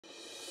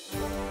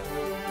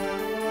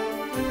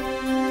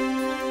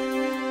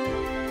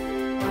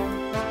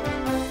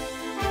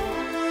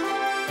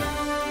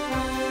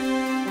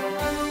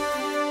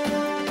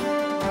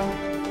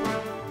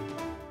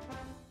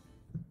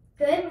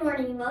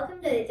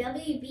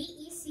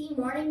WBEC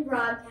morning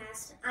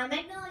broadcast. I'm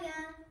Magnolia.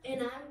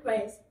 And I'm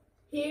Grace.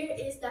 Here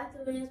is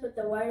Dr. Williams with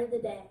the word of the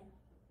day.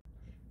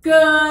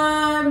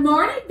 Good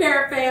morning,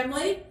 Bear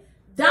family.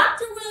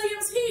 Dr.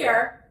 Williams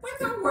here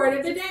with our word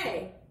of the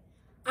day.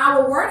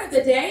 Our word of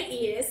the day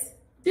is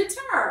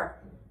deter.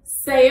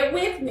 Say it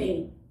with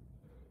me.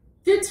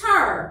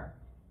 Deter.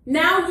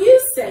 Now you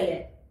say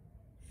it.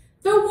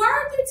 The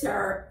word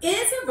deter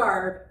is a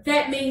verb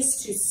that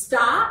means to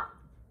stop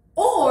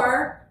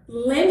or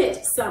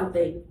limit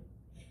something.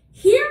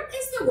 Here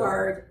is the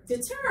word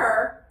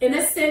deter in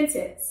a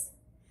sentence.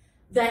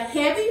 The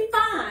heavy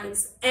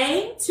fines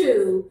aim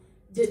to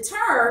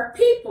deter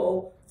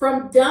people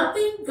from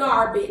dumping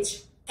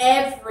garbage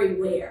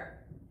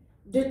everywhere.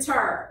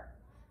 Deter.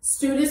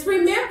 Students,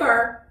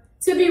 remember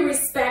to be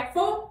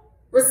respectful,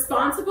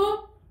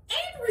 responsible,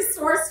 and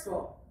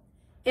resourceful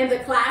in the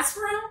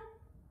classroom,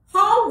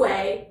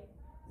 hallway,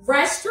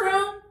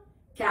 restroom,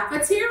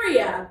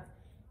 cafeteria,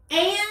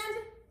 and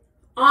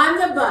on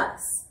the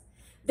bus.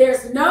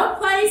 There's no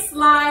place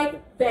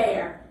like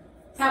Bear.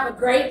 Have a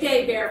great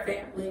day, Bear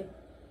family.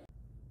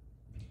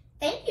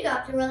 Thank you,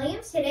 Dr.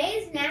 Williams. Today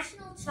is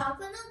National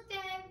Chocolate Milk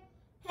Day.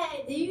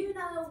 Hey, do you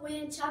know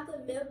when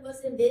chocolate milk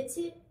was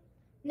invented?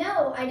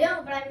 No, I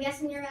don't, but I'm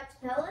guessing you're about to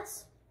tell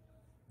us.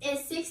 In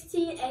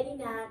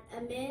 1689,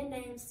 a man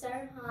named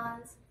Sir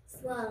Hans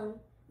Sloane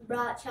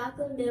brought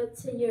chocolate milk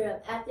to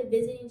Europe after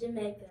visiting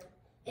Jamaica.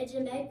 In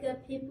Jamaica,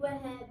 people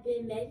had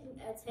been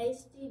making a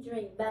tasty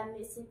drink by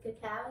mixing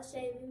cacao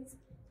shavings,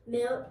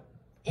 milk,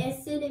 and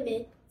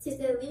cinnamon since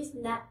at least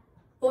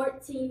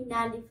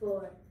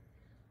 1494.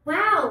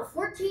 Wow,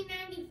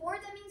 1494?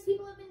 That means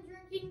people have been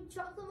drinking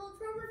chocolate milk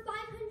for over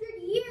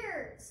 500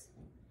 years.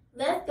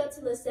 Let's go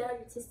to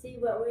LaSalle to see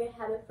what we're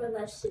having for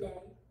lunch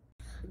today.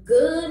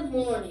 Good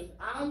morning,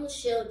 I'm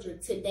Michelle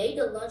Drake. Today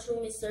the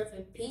lunchroom is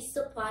serving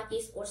pizza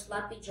pockets or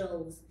sloppy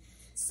joes.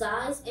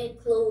 Sides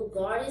include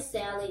garden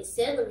salad,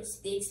 celery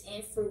sticks,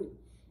 and fruit.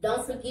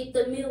 Don't forget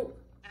the milk.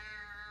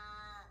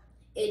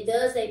 It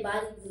does a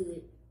body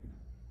good.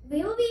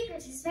 We will be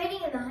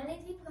participating in the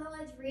Huntington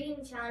College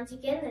Reading Challenge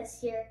again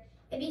this year.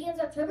 It begins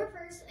October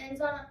 1st and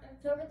ends on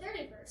October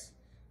 31st.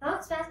 The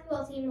Hawks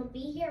basketball team will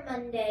be here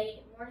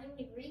Monday morning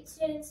to greet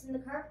students in the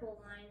carpool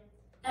line.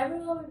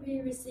 Everyone will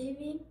be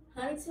receiving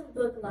Huntington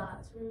book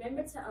logs.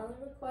 Remember to only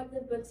record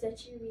the books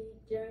that you read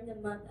during the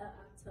month of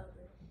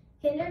October.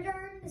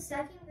 Kindergarten and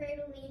second grade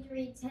will need to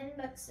read 10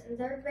 books, and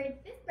third grade,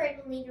 fifth grade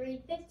will need to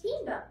read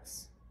 15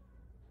 books.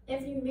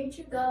 If you meet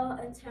your goal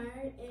and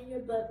turn in your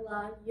book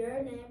log,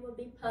 your name will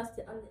be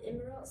posted on the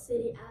Emerald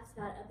City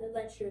outside of the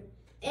lunchroom,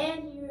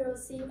 and you will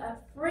receive a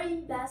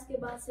free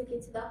basketball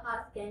ticket to the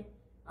Hawks game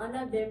on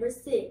November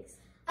 6th.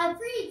 A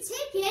free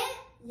ticket?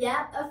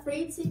 Yep, a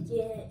free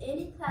ticket.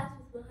 Any class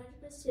with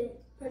 100%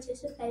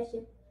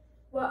 participation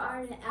will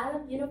earn an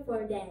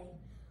out-of-uniform day.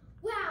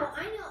 Wow,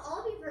 I know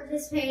I'll be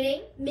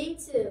participating. Me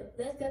too.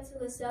 Let's go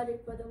to LaSalle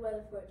for the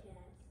weather forecast.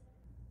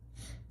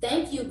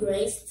 Thank you,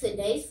 Grace.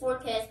 Today's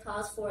forecast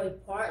calls for a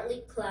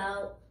partly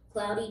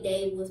cloudy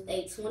day with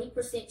a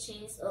 20%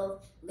 chance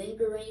of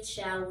lingering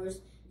showers.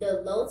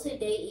 The low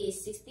today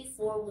is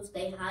 64 with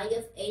a high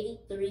of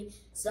 83.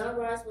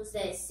 Sunrise was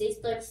at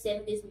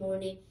 6:37 this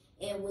morning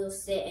and will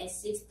set at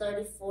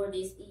 6:34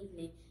 this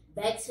evening.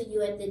 Back to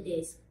you at the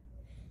desk.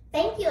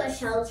 Thank you,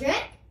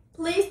 Sheldrick.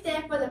 Please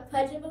stand for the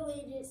Pledge of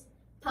Allegiance,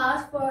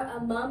 pause for a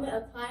moment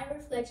of quiet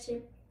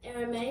reflection, and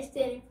remain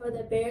standing for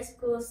the Bear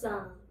School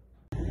song.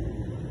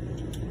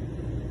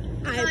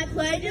 I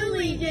pledge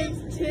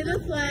allegiance to the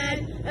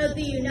flag of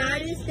the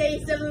United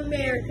States of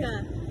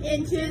America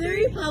and to the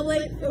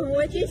republic for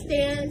which it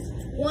stands,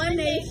 one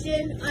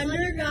nation,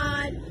 under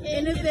God,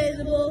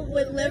 indivisible,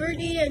 with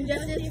liberty and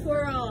justice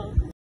for all.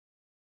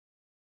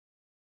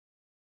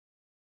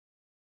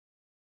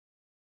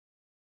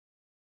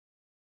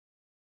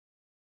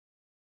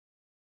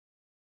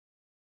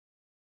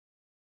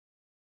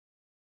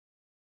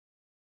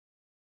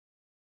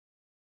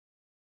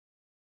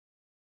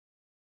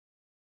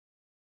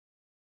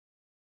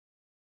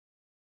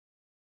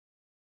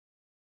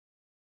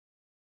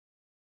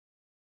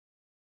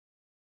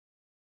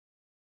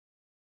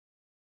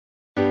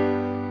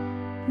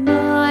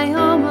 My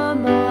alma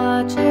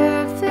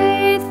mater,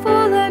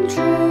 faithful and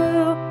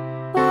true,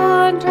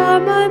 fond are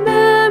my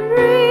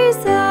memories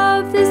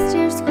of this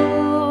dear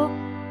school.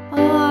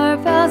 Our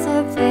vows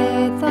of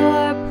faith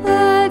are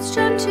pledged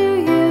unto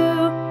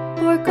you,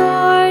 for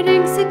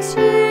guarding 6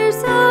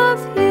 years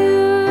of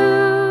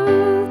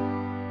youth.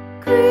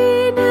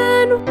 Green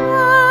and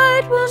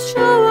white will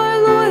show our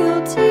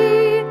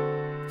loyalty,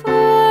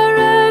 far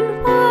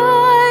and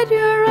wide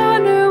your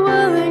honor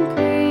will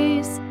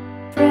increase.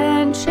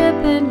 Friendship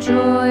and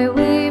joy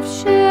we've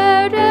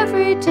shared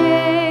every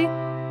day,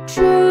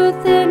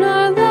 truth in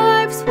our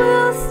lives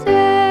will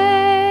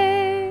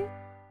stay.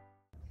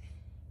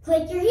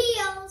 Click your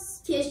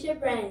heels Kiss your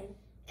brain.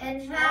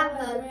 and have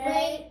a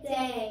great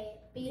day,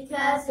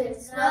 because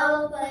there's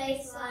no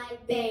place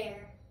like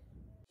Bear.